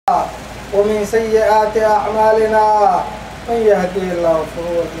ومن سيئات أعمالنا من يهدي الله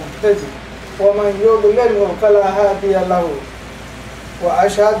فهو المهتدي ومن يضلل فلا هادي له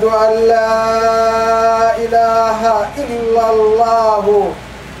وأشهد أن لا إله إلا الله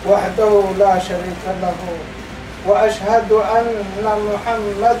وحده لا شريك له وأشهد أن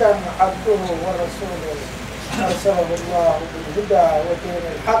محمدا عبده ورسوله أرسله الله بالهدى ودين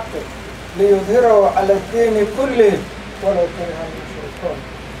الحق ليظهره على الدين كله ولو كره المشركون.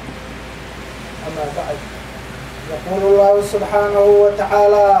 أما بعد، يقول الله سبحانه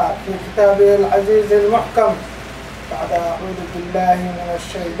وتعالى في كتابه العزيز المحكم بعد أعوذ بالله من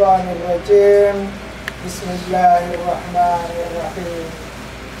الشيطان الرجيم بسم الله الرحمن الرحيم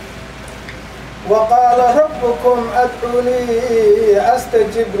وقال ربكم ادعوني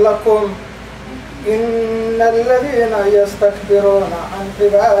أستجب لكم إن الذين يستكبرون عن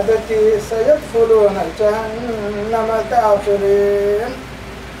عبادتي سيدخلون جهنم داخرين.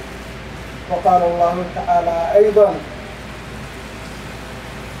 وقال الله تعالى أيضا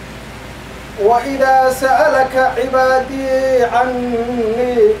وإذا سألك عبادي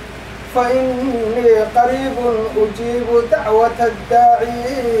عني فإني قريب أجيب دعوة الداعي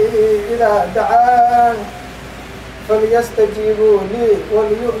إذا دعان فليستجيبوا لي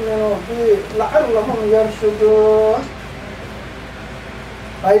وليؤمنوا بي لعلهم يرشدون.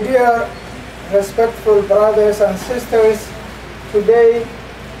 My dear respectful brothers and sisters, today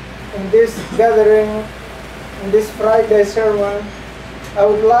in this gathering, in this Friday sermon, I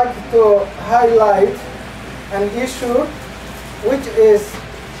would like to highlight an issue which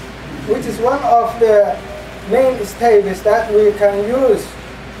is one of the main stages that we can use,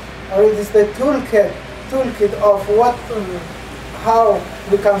 or it is the toolkit of how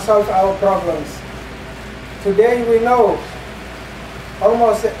we can solve our problems. Today we know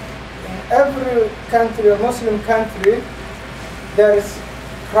almost in every country, a Muslim country, there is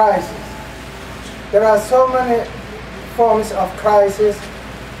crisis. There are so many forms of crisis,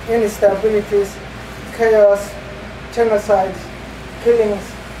 instabilities, chaos, genocides, killings,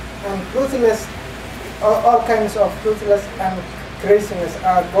 and ruthless, all kinds of ruthless and craziness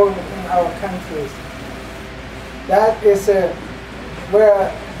are going in our countries. That is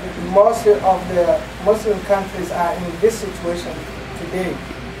where most of the Muslim countries are in this situation today.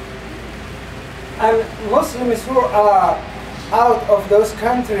 And Muslims who are out of those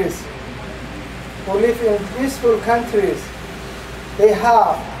countries, who live in peaceful countries, they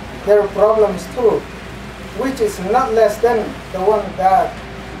have their problems too, which is not less than the one that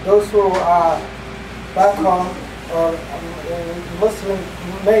those who are back home or in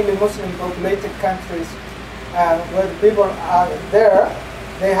mainly Muslim populated countries, where the people are there,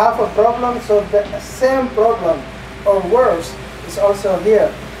 they have a problem, so the same problem or worse is also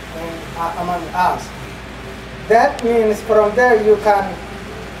here among us. That means from there you can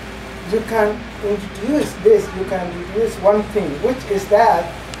introduce this, you can introduce one thing, which is that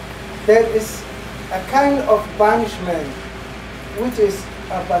there is a kind of punishment which is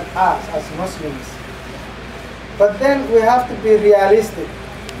upon us as Muslims. But then we have to be realistic.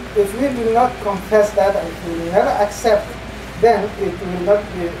 If we do not confess that and if we never accept, then it will not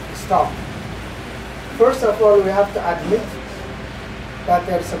be stopped. First of all, we have to admit that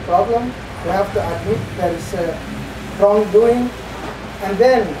there is a problem. We have to admit there is a wrongdoing. And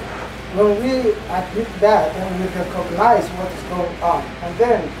then when we admit that, then we recognize what is going on. And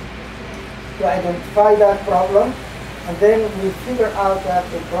then to identify that problem, and then we figure out that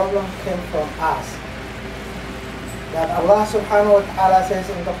the problem came from us. That Allah subhanahu wa ta'ala says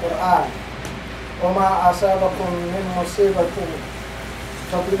in the Qur'an, وَمَا أَصَابَكُم مِّن مُّصِيبَةٍ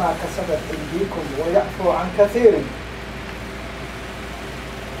فَبِمَا كَسَبَتْ أَيْدِيكُمْ وَيَعْفُو عَن كَثِيرٍ.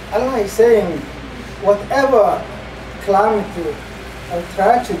 Allah is saying, whatever calamity or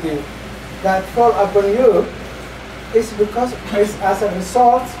tragedy that fall upon you is because it's as a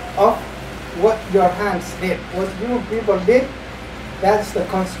result of what your hands did, what you people did. That's the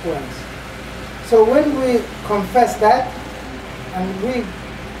consequence. So when we confess that and we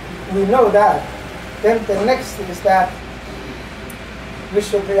know that, then the next is that we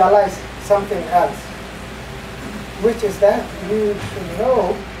should realize something else, which is that we should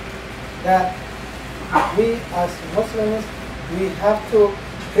know that we as Muslims, we have to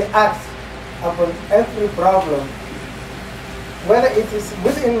react upon every problem, whether it is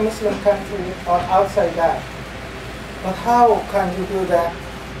within Muslim country or outside that. But how can you do that?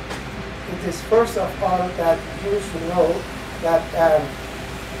 It is first of all that you should know that there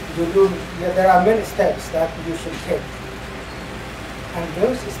are many steps that you should take. And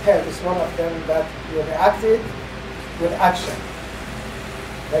those steps is one of them, that you react it with action,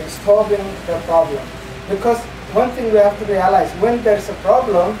 like stopping the problem. Because one thing we have to realize, when there's a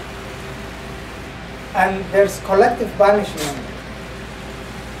problem and there's collective punishment,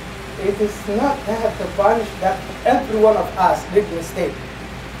 it is not that to punish that every one of us did mistake.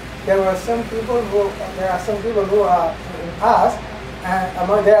 There are some people who are in us,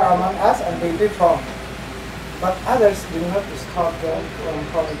 and they are among us, and they did wrong. But others did not stop them from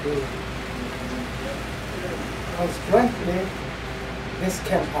wrongdoing. Consequently, this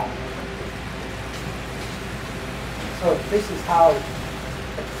can happen. So this is how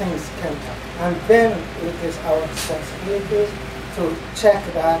things can happen. And then it is our responsibility to check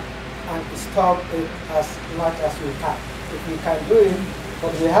that and stop it as much as we can. If we can do it,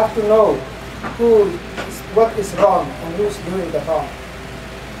 but we have to know what is wrong and who's doing the wrong.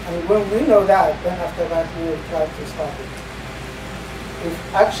 And when we know that, then after that we will try to stop it.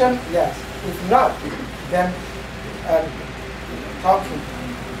 If action, yes. If not, then talking,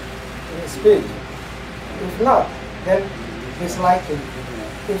 speak. If not, then disliking.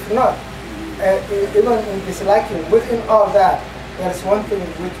 If not, even in disliking, within all that, there is one thing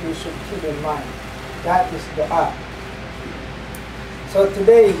which we should keep in mind. That is dua. So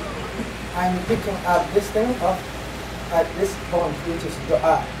today, I'm picking up this thing at this point, which is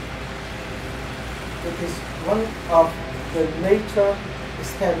dua. It is one of the major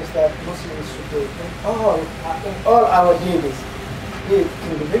steps that Muslims should do in all our duties, be it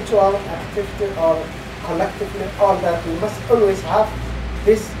individual activity or collectively, all that. We must always have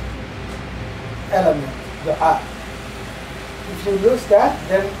this element, dua. If you lose that,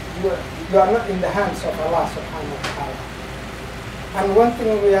 then you are not in the hands of Allah subhanahu wa ta'ala. And one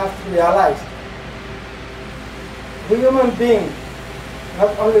thing we have to realize, we human beings,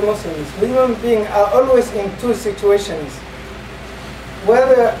 not only Muslims, we human beings are always in two situations.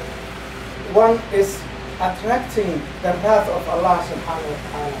 Whether one is attracting the wrath of Allah subhanahu wa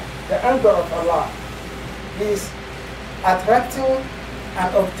ta'ala, the anger of Allah, he is attracting and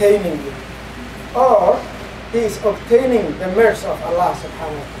obtaining it, or he is obtaining the mercy of Allah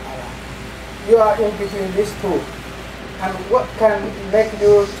subhanahu wa ta'ala. You are in between these two. And what can make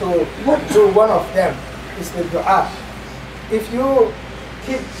you to do one of them is the dua. If you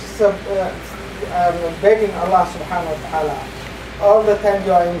keep begging Allah subhanahu wa ta'ala, all the time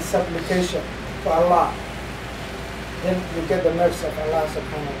you are in supplication to Allah, then you get the mercy of Allah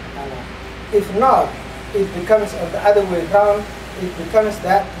subhanahu wa ta'ala. If not, it becomes the other way around. It becomes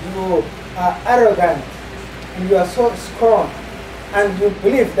that you are arrogant and you are so strong, and you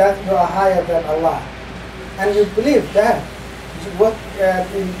believe that you are higher than Allah, and you believe that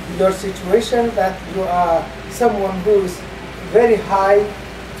in your situation that you are someone who is very high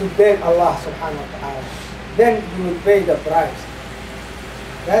to beg Allah subhanahu wa ta'ala. Then you will pay the price.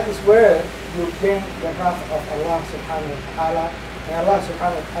 That is where you gain the wrath of Allah subhanahu wa ta'ala, and Allah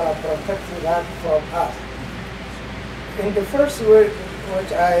subhanahu wa ta'ala protects that from us. In the first word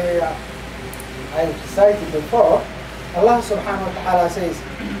which I recited before, Allah subhanahu wa ta'ala says,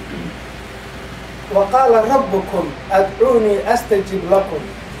 وَقَالَ رَبُّكُمْ أَدْعُونِي أَسْتَجِبْ لَكُمْ.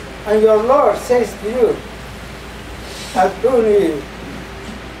 And your Lord says to you, أَدْعُونِي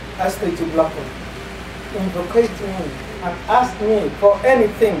أَسْتَجِبْ لَكُمْ. Invocate me and ask me for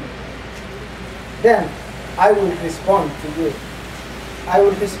anything, then I will respond to you. I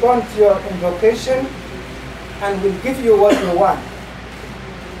will respond to your invocation and will give you what you want.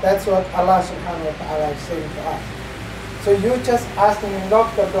 That's what Allah subhanahu wa ta'ala is saying to us. So you just ask me,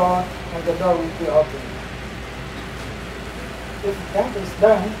 knock the door, and the door will be open. If that is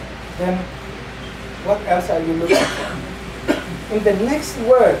done, then what else are you looking for? In the next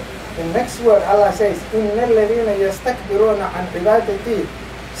word, Allah says, إِنَّ الَّذِينَ يَسْتَكْبِرُونَ عَنْ عِبَادَتِي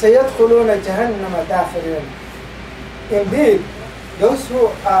سَيَدْخُلُونَ جَهَنَّمَ دَاخِرِينَ. Indeed, those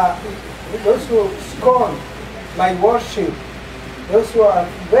who scorn my worship, those who are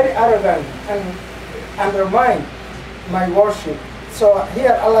very arrogant and undermine my worship. So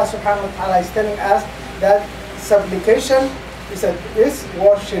here Allah subhanahu wa ta'ala is telling us that supplication is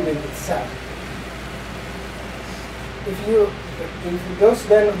worshiping itself. If those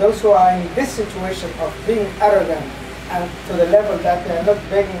who are in this situation of being arrogant and to the level that they are not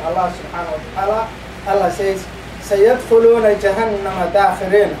begging Allah subhanahu wa ta'ala, Allah says, سَيَدْخُلُونَ جَهَنَّمَ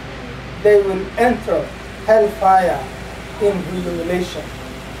دَاخِرِينَ. They will enter hellfire in humiliation.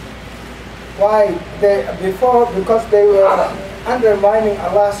 Why? Because they were undermining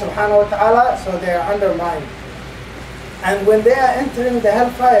Allah subhanahu wa ta'ala, so they are undermined. And when they are entering the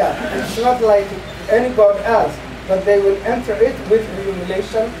hellfire, it's not like any god else, but they will enter it with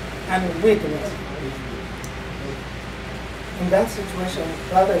humiliation and weakness. In that situation,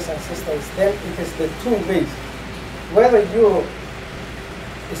 brothers and sisters, then it is the two ways. Whether you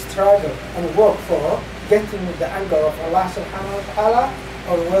struggle and work for getting the anger of Allah subhanahu wa ta'ala,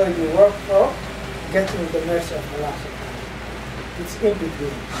 or whether you work for getting the mercy of Allah subhanahu wa ta'ala. It's in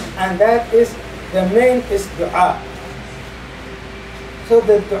between. And that is, the main is dua. So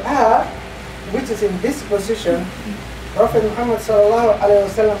the dua, which is in this position, Prophet Muhammad sallallahu alayhi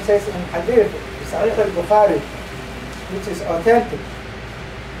wa sallam says in hadith, Sahih al-Bukhari, which is authentic.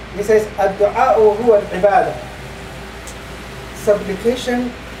 He says, "Ad-du'a'u huwa al-ibadah."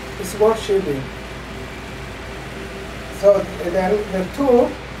 Supplication is worshiping. So then the two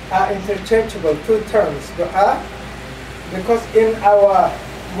are interchangeable, two terms, dua, because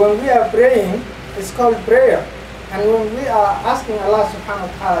when we are praying, it's called prayer. And when we are asking Allah subhanahu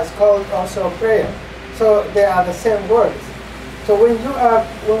wa ta'ala, it's called also prayer. So they are the same words. So when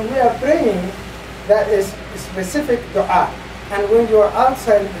we are praying, that is specific dua. And when you are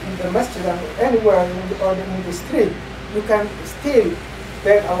outside the masjid and anywhere or in the street, you can still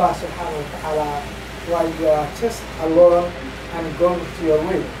beg Allah subhanahu wa ta'ala while you are just alone and going to your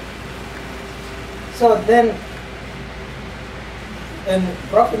way. So then, and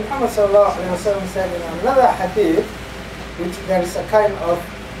Prophet Muhammad sallallahu alaihi wasallam said in another hadith, which there is a kind of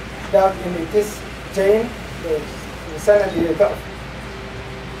doubt in this chain, the sanadi doubt.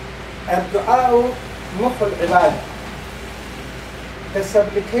 Ad-du'a'u mukhul ibadah. The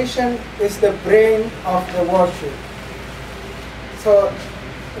supplication is the brain of the worship. So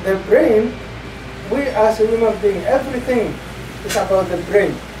the brain, we as a human being, everything is about the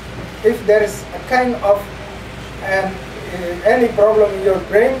brain. If there is a kind of any problem in your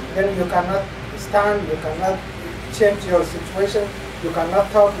brain, then you cannot stand, you cannot change your situation, you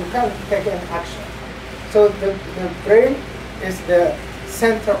cannot talk, you can't take any action. So the brain is the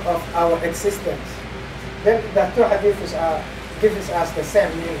center of our existence. Then the two hadiths gives us the same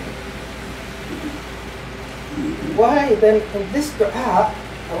meaning. Why then in this dua,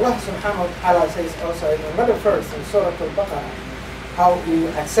 Allah subhanahu wa ta'ala says also in another verse in Surah Al-Baqarah, how we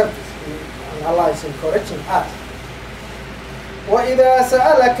accept this, and Allah is encouraging us. وَإِذَا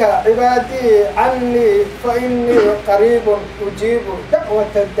سَأَلَكَ عِبَادِي عَنِّي فَإِنِّي قَرِيبٌ أُجِيبُ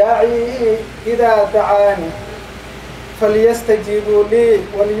دَعْوَةَ الدَّاعِي إِذَا دَعَانِي فَلْيَسْتَجِيبُوا لِي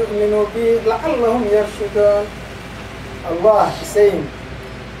وَلْيُؤْمِنُوا بِي لَعَلَّهُمْ يَرْشُدُونَ. Allah is saying,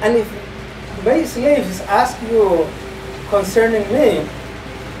 and if my slaves ask you concerning me,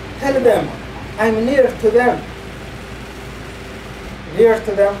 tell them, I'm near to them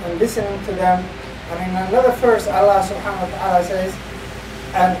and listening to them. And in another verse, Allah subhanahu wa ta'ala says,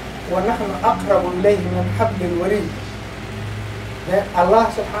 and وَنَحْنُ أَقْرَبُ إِلَيْهِ مِنْ حَبْلِ الْوَرِيدِ. That Allah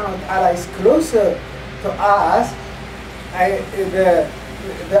subhanahu wa ta'ala is closer to us,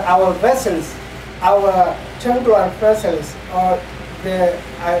 our vessels, our jugular vessels, or the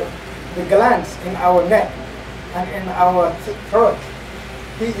glands in our neck and in our throat.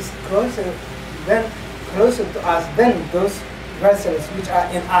 He is closer to us than those vessels which are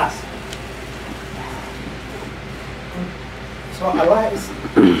in us. So Allah is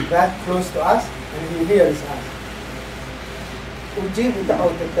that close to us, and He hears us. Ujibu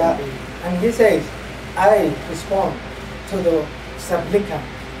da'wat al-da'i. And He says, I respond to the supplicant,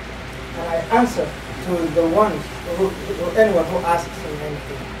 and I answer to the ones anyone who asks me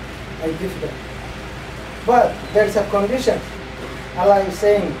anything. I give them. But there is a condition. Allah is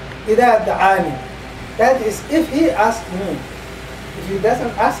saying, إِذَا دَعَانِي. That is, if He asks me. If He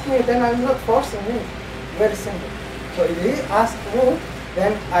doesn't ask me, then I'm not forcing Him. Very simple. So if He asks me,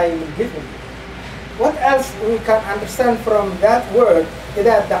 then I will give Him. What else we can understand from that word,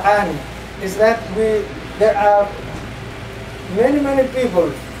 إِذَا دَعَانِي, is that there are many people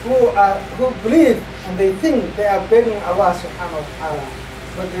who believe and they think they are begging Allah subhanahu wa ta'ala,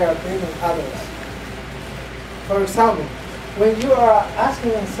 but they are begging others. For example, when you are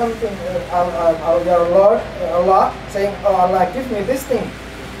asking something your Lord, Allah, saying, oh Allah, give me this thing,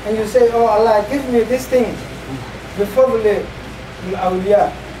 and you say, oh Allah, give me this thing, بفضل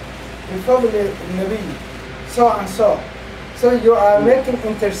الأولياء, بفضل النبي, so and so. So you are making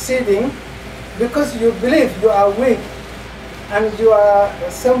interceding because you believe you are weak and you are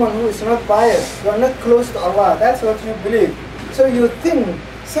someone who is not biased, you are not close to Allah. That's what you believe. So you think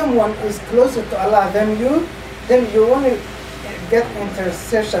someone is closer to Allah than you, then you want to get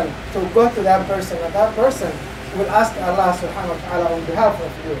intercession to go to that person, and that person will ask Allah subhanahu wa ta'ala on behalf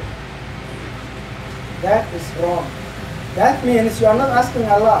of you. That is wrong. That means you are not asking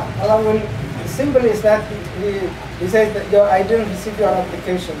Allah. Allah will, simple is that He says that I didn't receive your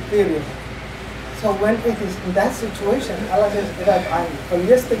application, period. So when it is in that situation, Allah says,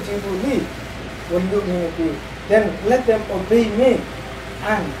 فَلْيَسْتَجِيبُوا لِي وَلْيُؤْمِنُوا بِي. Then let them obey me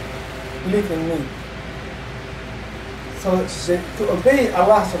and believe in me. So to obey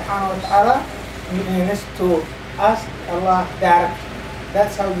Allah subhanahu wa ta'ala means to ask Allah directly.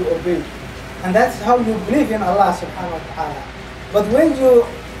 That's how you obey. And that's how you believe in Allah subhanahu wa ta'ala. But when you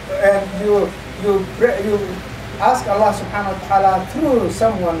ask Allah subhanahu wa ta'ala through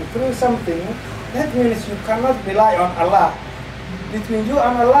someone, through something, that means you cannot rely on Allah. Between you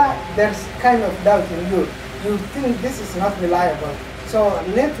and Allah, there's kind of doubt in you. You think this is not reliable. So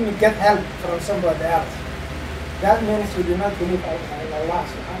let me get help from somebody else. That means you do not believe in Allah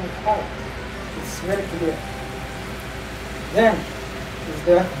subhanahu wa ta'ala. It's very clear. Then,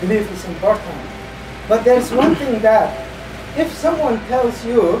 the belief is important. But there's one thing that if someone tells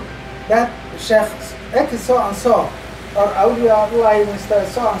you that Sheikh X so and so or Awliyaullah Mr.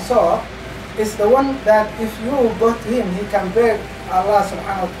 so and so is the one that if you go to him, he can beg Allah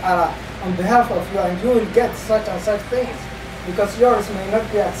subhanahu wa ta'ala on behalf of you and you will get such and such things because yours may not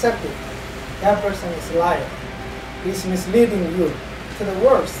be accepted. That person is a liar. He's misleading you to the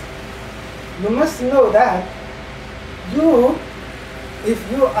worst. You must know that if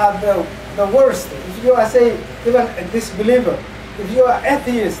you are the worst, if you are, say, even a disbeliever, if you are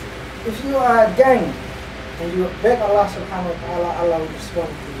atheist, if you are a gang, and you beg Allah subhanahu wa ta'ala, Allah will respond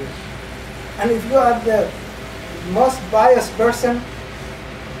to you. And if you are the most pious person,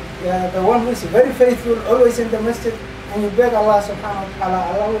 the one who is very faithful, always in the masjid, and you beg Allah subhanahu wa ta'ala,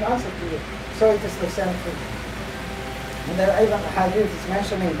 Allah will answer to you. So it is the same thing. And there are even hadith is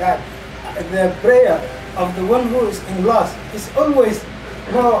mentioning that the prayer of the one who is in loss is always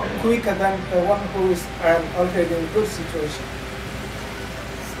more quicker than the one who is already in good situation.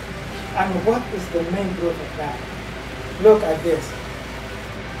 And what is the main proof of that? Look at this.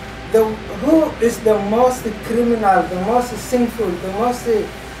 Who is the most criminal, the most sinful, the most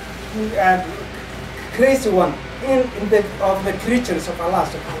crazy one of the creatures of Allah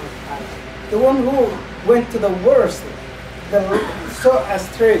subhanahu wa ta'ala? The one who went to the worst, so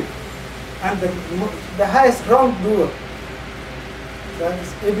astray, and the highest wrongdoer. That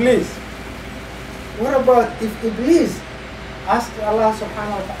is Iblis. What about if Iblis asks Allah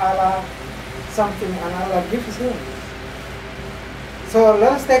subhanahu wa ta'ala something and Allah gives him? So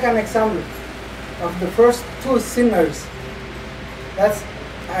let us take an example of the first two sinners. That's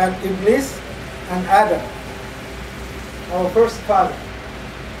Iblis and Adam, our first father.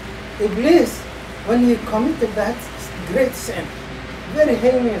 Iblis, when he committed that great sin, very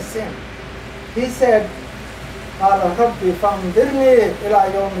heinous sin, he said, قال ربي فانظرني إلى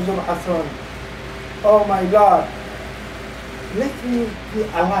يوم يبعثون. Oh my God, let me be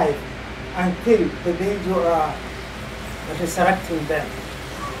alive until the day you are resurrecting them.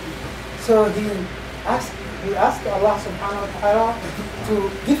 So he asked Allah subhanahu wa ta'ala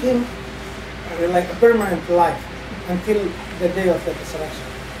to give him like a permanent life until the day of the resurrection.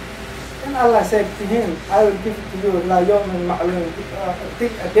 And Allah said to him, I will give it to you la yawmin ma'lum,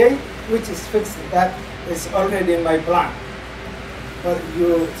 till a day which is fixed, that is already in my plan. So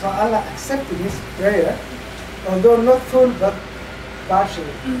Allah accepted his prayer, although not full but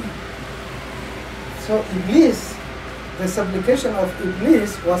partially. So Iblis, the supplication of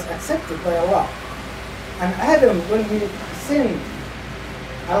Iblis was accepted by Allah. And Adam, when he sinned,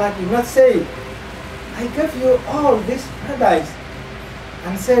 Allah did not say, I gave you all this paradise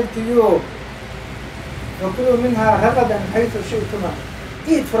and said to you, وَكُلُوا مِنْهَا رَغَدًا حَيْثُ شِئْتُمَا,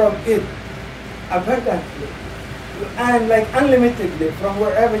 eat from it abundantly and like unlimitedly from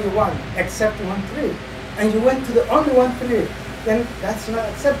wherever you want, except one tree. And you went to the only one tree, then that's not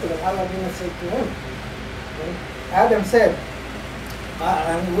acceptable. Allah did not say to him. Adam said,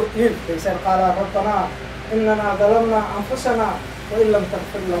 and Eve, they said, قَالَ رَبَّنَا إِنَّنَا ظَلَمْنَا أَنفُسَنَا وَإِن لَمْ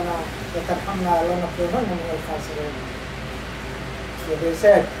تَغْفِرْ لَنَا وَتَرْحَمْنَا لَنَكُونَنَّ مِنَ الْخَاسِرِينَ. So they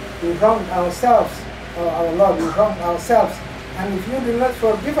said, we wronged ourselves, or our Lord, we wronged ourselves, and if you do not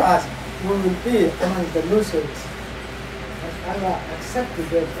forgive us, we will be among the losers. And Allah accepted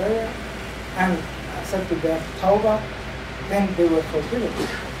their prayer and accepted their tawbah, then they were forgiven.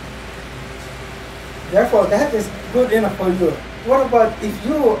 Therefore, that is good enough for you. What about if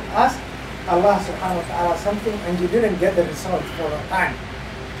you ask Allah subhanahu wa ta'ala something and you didn't get the result for a time?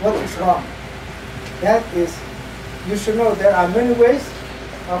 What is wrong? That is, you should know there are many ways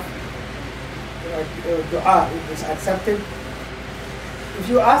of dua is accepted. If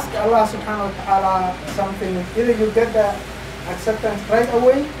you ask Allah subhanahu wa ta'ala something, either you get the acceptance right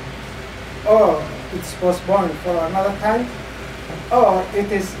away, or it's postponed for another time, or it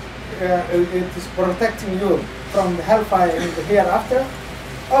is protecting you from the hellfire in the hereafter,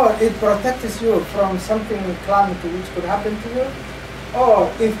 or it protects you from something calamity which could happen to you, or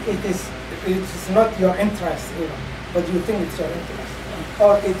if it is not your interest even, but you think it's your interest,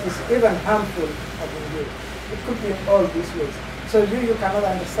 or it is even harmful upon you. It could be in all these ways. So you cannot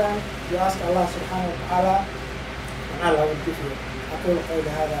understand, you ask Allah subhanahu wa ta'ala, and Allah will give you. أقول قولي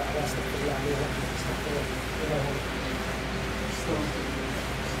هذا وأستغفر الله لي ولكم فاستغفروه إنه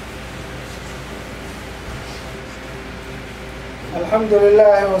هو الحمد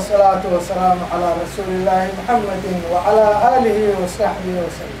لله والصلاة والسلام على رسول الله محمد وعلى آله وصحبه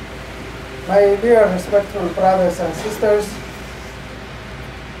وسلم. My dear respectful brothers and sisters,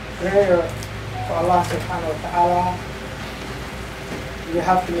 prayer to Allah subhanahu wa ta'ala, we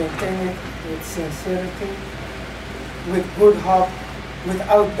have to maintain it with sincerity, with good hope,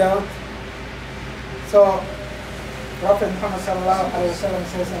 without doubt. So Prophet Muhammad sallallahu alayhi wa sallam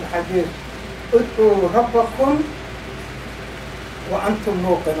says in hadith, "Ud'u rabbakum wa antum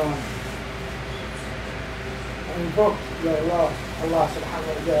muqinun." Invoke your Lord, Allah subhanahu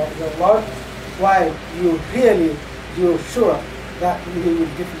wa ta'ala, your Lord, while you're sure that He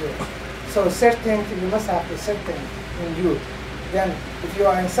will give you. So certainty, you must have the certainty in you. Then if you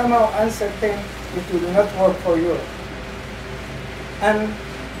are somehow uncertain, it will not work for you. And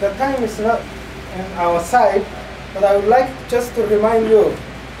the time is not on our side, but I would like just to remind you,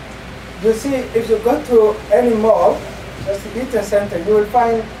 you see, if you go to any mall, just the eating center, you will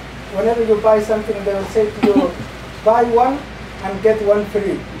find whenever you buy something, they will say to you, buy one and get one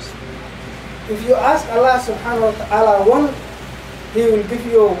free. If you ask Allah subhanahu wa ta'ala one, He will give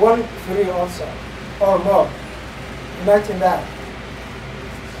you one free also, or more. Imagine that.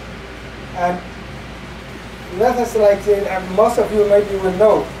 And let us like say, and most of you maybe will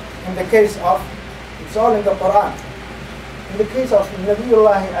know, in the case of, it's all in the Qur'an, in the case of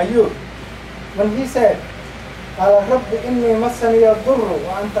Nabiullah Ayub, when he said, قال رب إني مسني الضر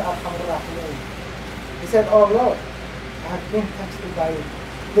وأنت أرحم الراحمين. He said, oh Lord, I have been touched by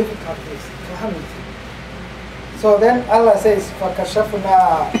difficulties, calamity. So then Allah says,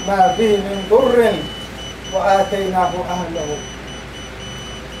 فَكَشَفْنَا مَا بِهِ مِنْ ضُرٍّ وَآتَيْنَاهُ أَهْلَهُ.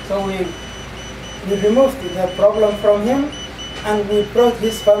 So we removed the problem from him and we brought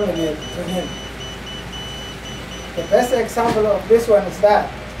his family to him. The best example of this one is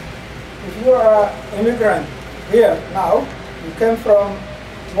that if you are an immigrant here now, you came from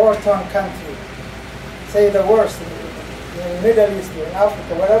war-torn country, say the worst, in the Middle East, in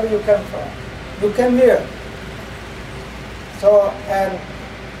Africa, wherever you came from, you came here. So, and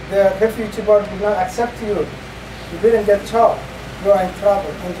the refugee board did not accept you, you didn't get job, you are in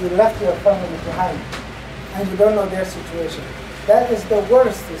trouble, and you left your family behind, and you don't know their situation. That is the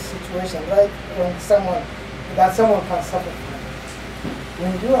worst situation, right? When someone can suffer from.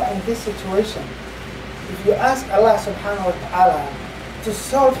 When you are in this situation, if you ask Allah subhanahu wa ta'ala to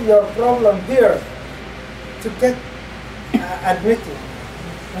solve your problem here, to get admitted,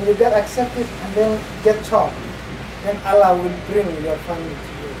 and you get accepted and then get job, then Allah will bring your family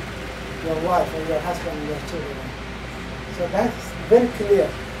to you, your wife and your husband and your children. So that's very clear.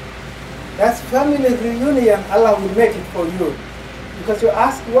 That's family reunion, Allah will make it for you. Because you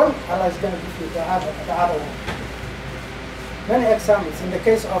ask one, Allah is going to give you the other one. Many examples. In the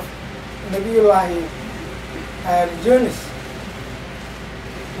case of Nabiullah Yunus,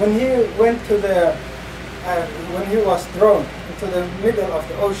 when he went to the, when he was thrown into the middle of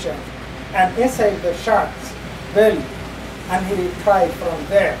the ocean and inside the shark's belly, and he cried from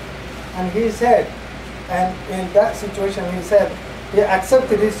there. And he said, and in that situation he said, he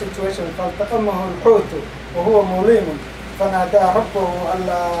accepted his situation. فَالْتَقَمَّهُ الْحُوتُ وَهُوَ مُلِيمٌ فَنَادَى رَبَّهُ أَنْ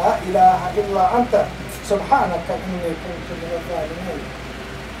لَا إِلَهَ إِلَّا أَنْتَ سُبْحَانَكَ إِنِّي كُنْتُ مِنَ الظَّالِمِينَ.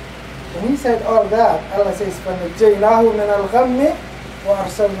 When he said all that, Allah says, فَنَجَّيْنَاهُ مِنَ الْغَمِّ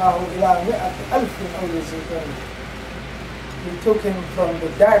وَأَرْسَلْنَاهُ إِلَى 100,000 أَوْ يَزِيدُونَ. We took him from the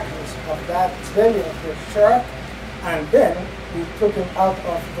darkness of that belly of the shark, and then we took him out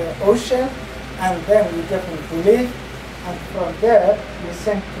of the ocean, and then we gave him belief, and from there we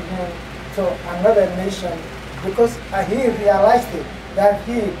sent him to another nation because he realized it, that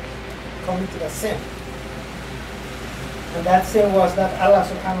he committed a sin. And that sin was that Allah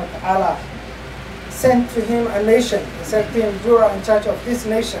subhanahu wa ta'ala sent to him a nation. He said to him, you are in charge of this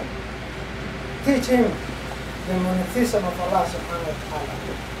nation. Teach him the monotheism of Allah subhanahu wa ta'ala.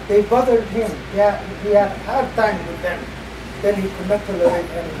 They bothered him. He had hard time with them. Then he could not tolerate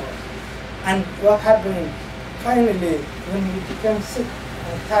anymore. And what happened? Finally, when he became sick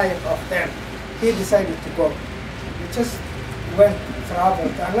and tired of them, he decided to go. He just went to travel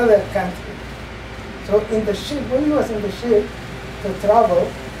to another country. So in the ship, when he was in the ship to travel,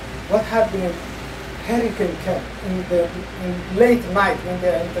 what happened? Hurricane came in late night when they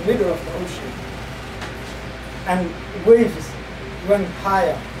are in the middle of the ocean. And waves went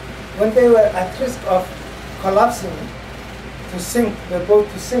higher. When they were at risk of collapsing, to sink, the boat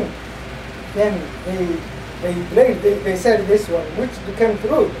to sink, then they they said this one, which became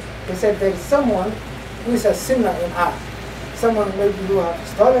true. They said there is someone who is a sinner in us. Someone maybe who have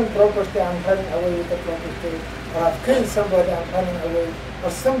stolen property and running away with the property, or have killed somebody and running away, or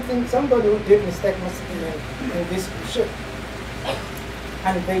something, somebody who did mistake must be in this ship.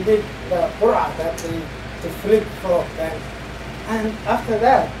 And they did the Qur'an, that they flip flop them. And after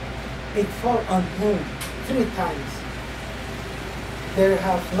that, it fell on him 3 times. They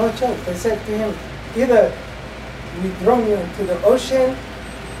have no choice. They said to him, either we throw you into the ocean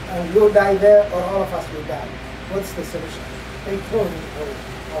and you die there, or all of us will die. What's the solution? They threw him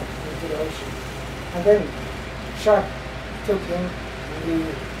out into the ocean. And then shark took him.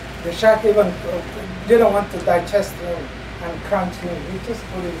 The shark even didn't want to digest him and crunch him. He just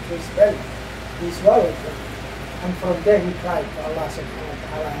put it into his belly. He swallowed him. And from there he cried to Allah subhanahu wa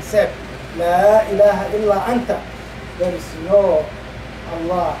ta'ala and said, La ilaha illa anta. There is no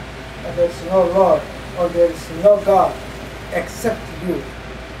Allah, there is no Lord, or there is no God except you.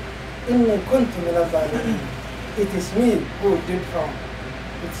 Inni kuntu min al-zalimin. It is me who did wrong.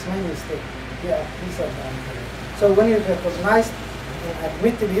 It's my mistake. Yeah, he said that. So when he recognized and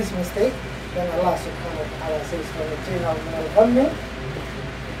admitted his mistake, then Allah subhanahu wa ta'ala says,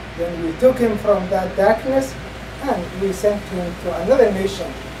 then we took him from that darkness and we sent him to another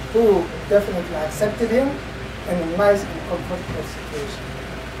nation who definitely accepted him in a nice and comfortable situation.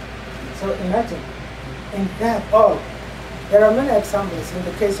 So imagine, in that all, there are many examples. In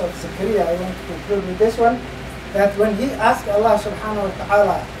the case of Zakaria, I want to conclude with this one, that when he asked Allah subhanahu wa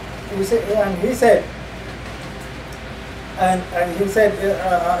ta'ala, he said,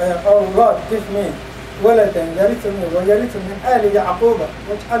 oh Lord, give me ولدا يرثني ويرث من آل يعقوب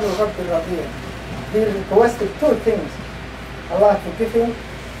واجعله ربي رضيا. He requested 2 things. Allah to give him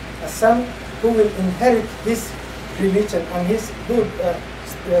a son who will inherit his religion and his good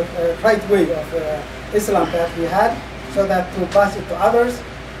right way of Islam that he had, so that to pass it to others,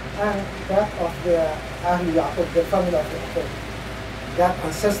 and that of the Ahl Yaqub, the family of Yaqub, that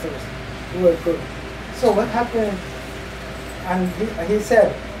ancestors who were good. So what happened? And he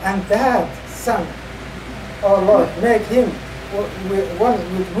said, and that son, oh Lord, make him one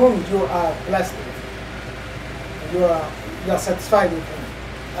with whom you are blessed. You are satisfied with him.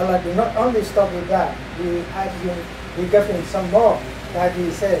 Allah did not only stop with that. He gave him some more. That he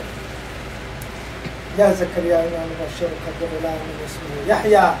said, Ya Zakaria, inna nubashshiruka bi-ghulamin ismuhu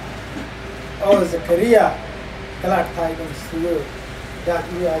Yahya. Oh Zakaria, glad tidings to you that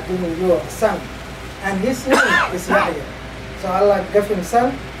we are giving you a son, and his name is Yahya. So Allah gave him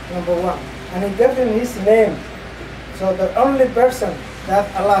son, number 1, and He gave him his name. So the only person that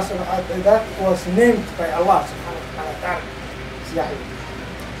Allah that was named by Allah subhanahu wa ta'ala is Yahya.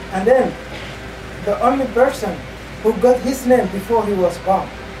 And then the only person who got his name before he was born.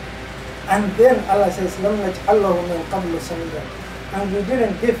 And then Allah says, لَمْ نَجْعَلَّهُ مِنْ قَبْلُ سَمِيًّا. And we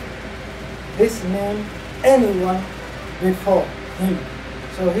didn't give his name anyone before him.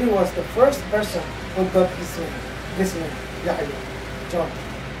 So he was the first person who got his name, this name, Yahya, John.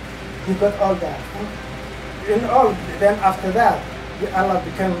 He got all that. In all, then after that, Allah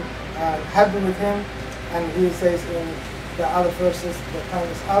became happy with him, and he says in the other verses, the time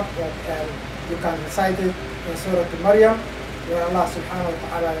is up, that you can recite it in Surah Maryam, where Allah subhanahu wa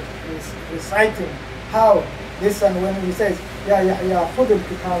ta'ala is reciting how this, and when he says, Ya Yahya, khudh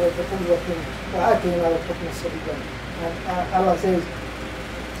al-kitaba bi-quwwatin wa atina al-hukma sabiyyan. And Allah says,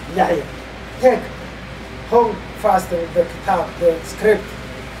 Yahya, hold fast the kitab, the script,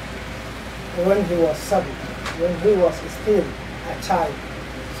 when he was sabit, when he was still a child.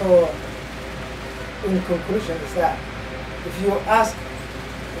 So, in conclusion is that, if you ask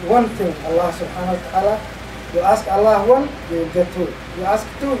one thing, Allah subhanahu wa ta'ala, you ask Allah 1, you will get 2. You ask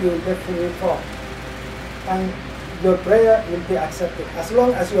 2, you will get 3, 4. And your prayer will be accepted, as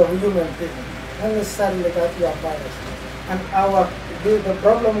long as you are a human being, not necessarily that you are biased. And the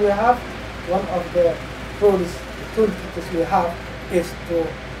problem we have, one of the toolkits we have, is to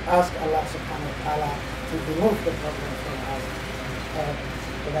ask Allah subhanahu wa ta'ala to remove the problem from us.